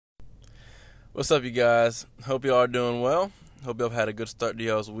What's up, you guys? Hope y'all are doing well. Hope y'all have had a good start to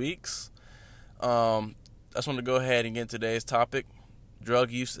y'all's weeks. I just want to go ahead and get into today's topic: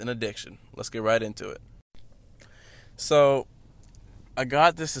 drug use and addiction. Let's get right into it. So, I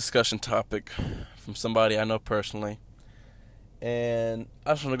got this discussion topic from somebody I know personally, and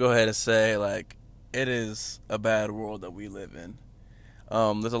I just want to go ahead and say, it is a bad world that we live in.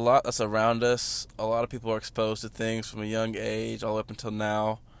 There's a lot that's around us. A lot of people are exposed to things from a young age all up until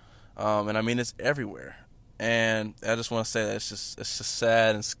now. And I mean, it's everywhere. And I just want to say that it's just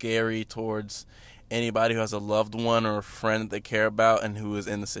sad and scary towards anybody who has a loved one or a friend that they care about and who is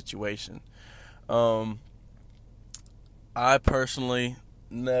in the situation. Um, I personally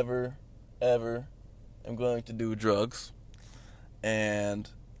never, ever am going to do drugs, and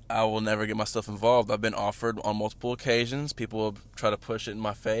I will never get myself involved. I've been offered on multiple occasions. People will try to push it in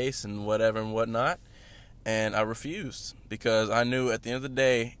my face and whatever and whatnot, and I refused because I knew at the end of the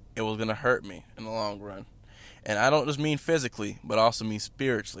day it was going to hurt me in the long run. And I don't just mean physically, but also mean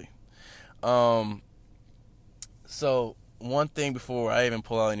spiritually. Um, so one thing before I even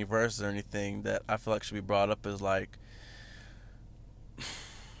pull out any verses or anything that I feel like should be brought up is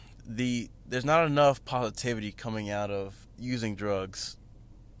there's not enough positivity coming out of using drugs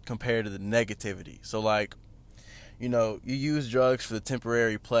compared to the negativity. So you use drugs for the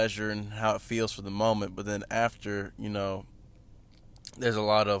temporary pleasure and how it feels for the moment, but then after, there's a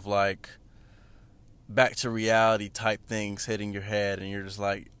lot of back to reality type things hitting your head, and you're just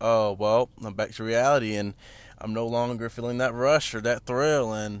like, oh well, I'm back to reality and I'm no longer feeling that rush or that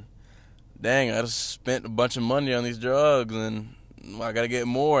thrill, and dang, I just spent a bunch of money on these drugs and I gotta get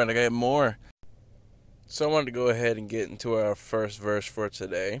more and I gotta get more. So I wanted to go ahead and get into our first verse for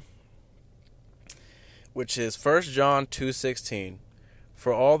today, which is 1 John 2:16.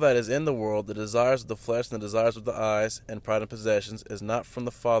 For all that is in the world, the desires of the flesh and the desires of the eyes and pride and possessions, is not from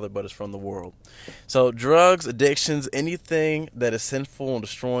the Father, but is from the world. So drugs, addictions, anything that is sinful and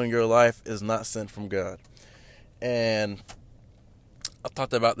destroying your life is not sent from God. And I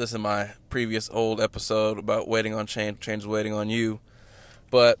talked about this in my previous old episode about waiting on change, change is waiting on you.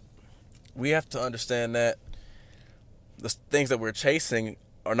 But we have to understand that the things that we're chasing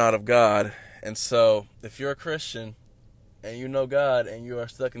are not of God. And so if you're a Christian and you know God and you are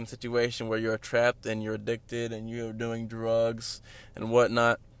stuck in a situation where you're trapped and you're addicted and you're doing drugs and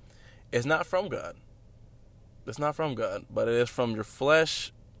whatnot, it's not from God. It's not from God, but it is from your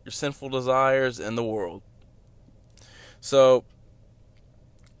flesh, your sinful desires, and the world. So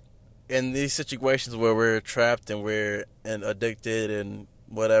in these situations where we're trapped and we're addicted and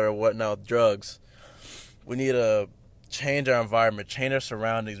whatnot with drugs, we need to change our environment, change our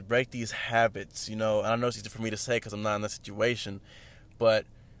surroundings, break these habits. And I know it's easy for me to say because I'm not in that situation, but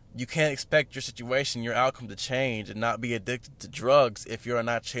you can't expect your situation, your outcome to change and not be addicted to drugs if you're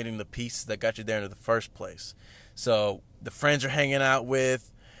not changing the pieces that got you there in the first place. So the friends you're hanging out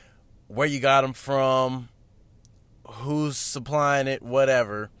with, where you got them from, who's supplying it,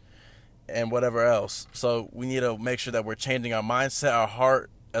 whatever, and whatever else. So we need to make sure that we're changing our mindset, our heart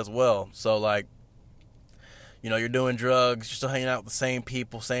as well. So you're doing drugs, you're still hanging out with the same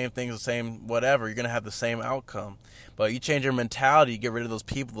people, same things, the same whatever, you're going to have the same outcome. But you change your mentality, you get rid of those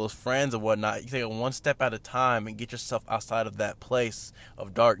people, those friends and whatnot. You take it one step at a time and get yourself outside of that place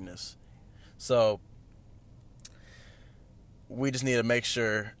of darkness. So we just need to make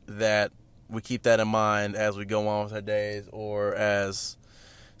sure that we keep that in mind as we go on with our days, or as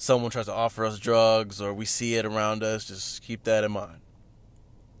someone tries to offer us drugs or we see it around us. Just keep that in mind.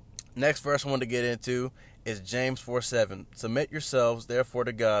 Next verse I want to get into is James 4:7. Submit yourselves, therefore,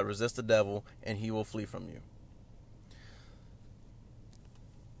 to God. Resist the devil, and he will flee from you.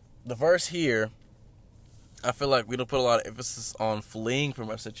 The verse here, I feel like we don't put a lot of emphasis on fleeing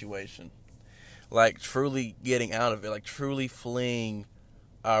from our situation. Truly getting out of it. Truly fleeing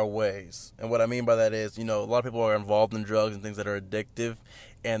our ways. And what I mean by that is, a lot of people are involved in drugs and things that are addictive,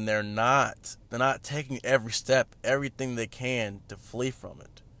 and they're not taking every step, everything they can to flee from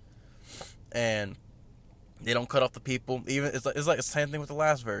it. And they don't cut off the people. Even it's like the same thing with the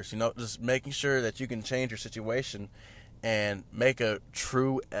last verse. Just making sure that you can change your situation and make a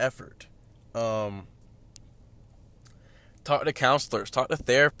true effort. Talk to counselors, talk to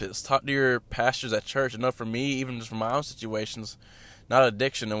therapists, talk to your pastors at church. For me, even just from my own situations, not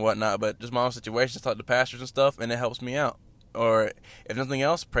addiction and whatnot, but just my own situations, talk to pastors and stuff, and it helps me out. Or if nothing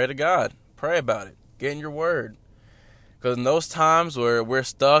else, pray to God. Pray about it. Get in your word. Because in those times where we're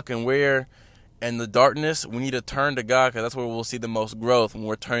stuck and we're in the darkness, we need to turn to God, because that's where we'll see the most growth. When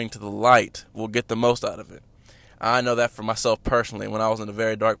we're turning to the light, we'll get the most out of it. I know that for myself personally, when I was in a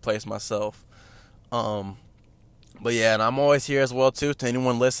very dark place myself. But yeah, and I'm always here as well too. To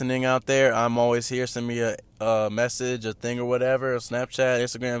anyone listening out there, I'm always here. Send me a message, a thing or whatever, Snapchat,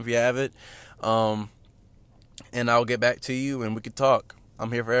 Instagram if you have it, and I'll get back to you and we can talk.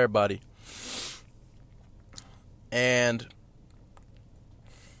 I'm here for everybody. And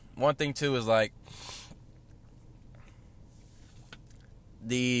one thing too is like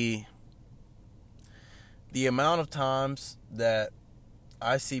the amount of times that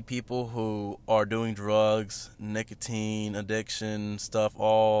I see people who are doing drugs, nicotine, addiction, stuff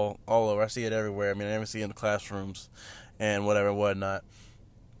all over. I see it everywhere. I mean, I even see it in the classrooms and whatever and whatnot.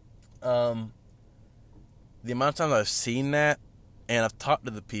 The amount of times I've seen that, and I've talked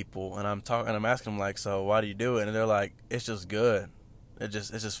to the people, and I'm asking them like, so why do you do it? And they're like, it's just good. It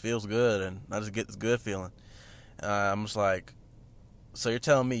just feels good, and I just get this good feeling. I'm just like, so you're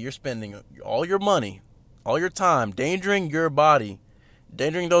telling me you're spending all your money, all your time, endangering your body,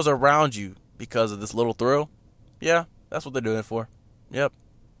 endangering those around you because of this little thrill? Yeah, that's what they're doing it for. Yep.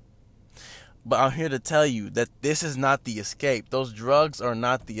 But I'm here to tell you that this is not the escape. Those drugs are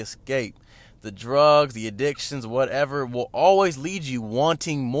not the escape. The drugs, the addictions, whatever, will always lead you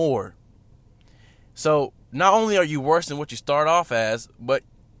wanting more. So not only are you worse than what you start off as, but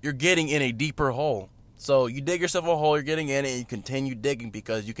you're getting in a deeper hole. So you dig yourself a hole, you're getting in it, and you continue digging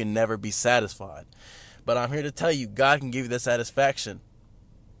because you can never be satisfied. But I'm here to tell you, God can give you that satisfaction.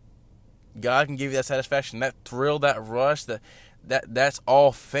 God can give you that satisfaction, that thrill, that rush, that's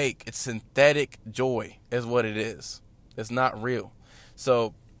all fake. It's synthetic joy is what it is. It's not real.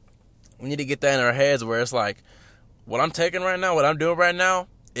 So we need to get that in our heads where it's like, what I'm taking right now, what I'm doing right now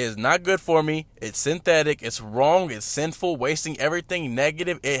is not good for me. It's synthetic. It's wrong. It's sinful, wasting everything,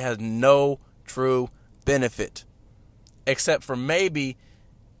 negative. It has no true benefit except for maybe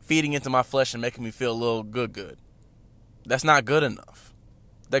feeding into my flesh and making me feel a little good. That's not good enough.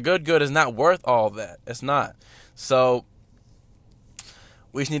 The good is not worth all that. It's not. So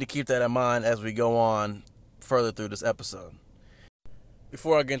we just need to keep that in mind as we go on further through this episode.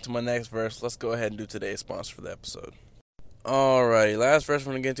 Before I get into my next verse, let's go ahead and do today's sponsor for the episode. Alrighty, last verse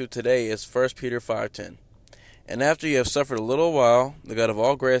we're going to get into today is 1 Peter 5:10. And after you have suffered a little while, the God of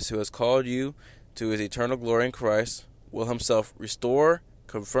all grace, who has called you to his eternal glory in Christ, will himself restore,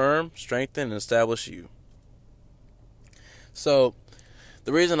 confirm, strengthen, and establish you. So,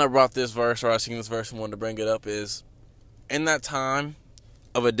 the reason I brought this verse, or I seen this verse and wanted to bring it up, is in that time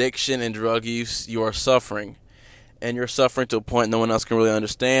of addiction and drug use, you are suffering. And you're suffering to a point no one else can really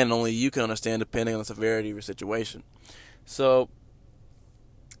understand. Only you can understand depending on the severity of your situation. So,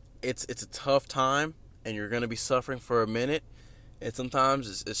 it's a tough time, and you're going to be suffering for a minute. And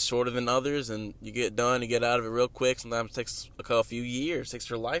sometimes it's shorter than others, and you get done, you get out of it real quick. Sometimes it takes a few years, it takes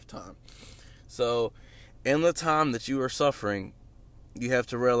your lifetime. So, in the time that you are suffering, you have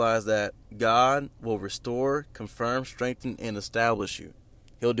to realize that God will restore, confirm, strengthen, and establish you.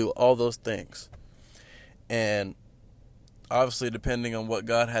 He'll do all those things. And obviously, depending on what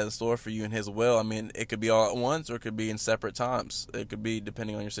God has in store for you in his will, I mean, it could be all at once or it could be in separate times. It could be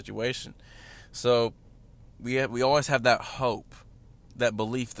depending on your situation. So we always have that hope, that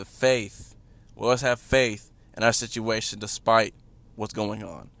belief, the faith. We always have faith in our situation despite what's going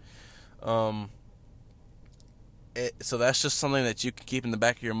on. So that's just something that you can keep in the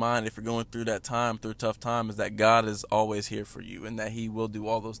back of your mind if you're going through that time, through a tough time, is that God is always here for you and that he will do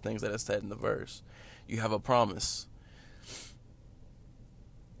all those things that is said in the verse. You have a promise.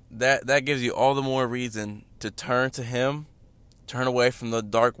 That gives you all the more reason to turn to him, turn away from the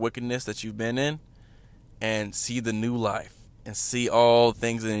dark wickedness that you've been in, and see the new life, and see all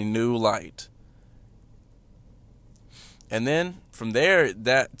things in a new light. And then from there,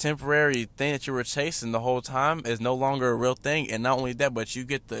 that temporary thing that you were chasing the whole time is no longer a real thing. And not only that, but you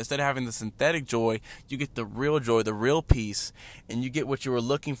get instead of having the synthetic joy, you get the real joy, the real peace, and you get what you were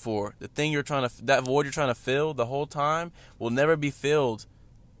looking for. The thing that void you're trying to fill the whole time will never be filled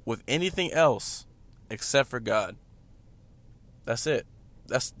with anything else except for God. That's it.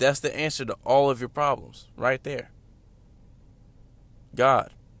 That's the answer to all of your problems right there.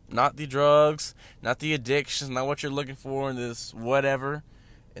 God. Not the drugs, not the addictions, not what you're looking for in this whatever,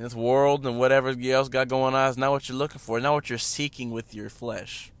 in this world and whatever else got going on. It's not what you're looking for, not what you're seeking with your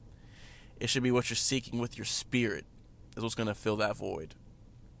flesh. It should be what you're seeking with your spirit is what's going to fill that void.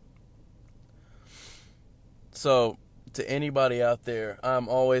 So, to anybody out there, I'm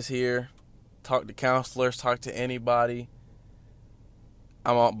always here. Talk to counselors, talk to anybody.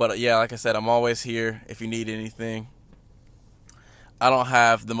 But yeah, like I said, I'm always here if you need anything. I don't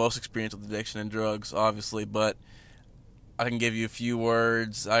have the most experience with addiction and drugs, obviously, but I can give you a few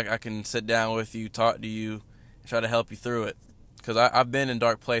words. I can sit down with you, talk to you, try to help you through it. Because I've been in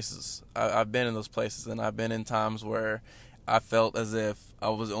dark places. I've been in those places, and I've been in times where I felt as if I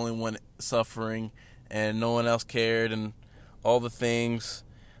was the only one suffering and no one else cared and all the things.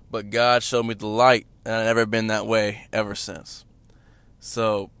 But God showed me the light, and I've never been that way ever since.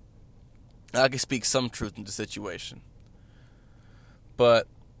 So I can speak some truth into the situation. But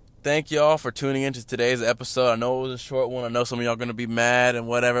thank y'all for tuning into today's episode. I know it was a short one. I know some of y'all are going to be mad and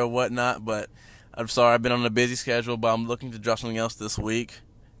whatever, whatnot, but I'm sorry. I've been on a busy schedule, but I'm looking to drop something else this week.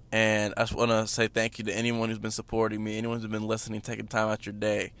 And I just want to say thank you to anyone who's been supporting me, anyone who's been listening, taking time out your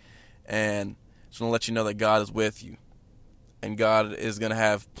day. And just want to let you know that God is with you. And God is going to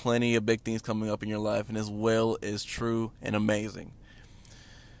have plenty of big things coming up in your life, and His will is true and amazing.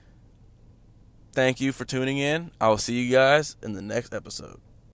 Thank you for tuning in. I will see you guys in the next episode.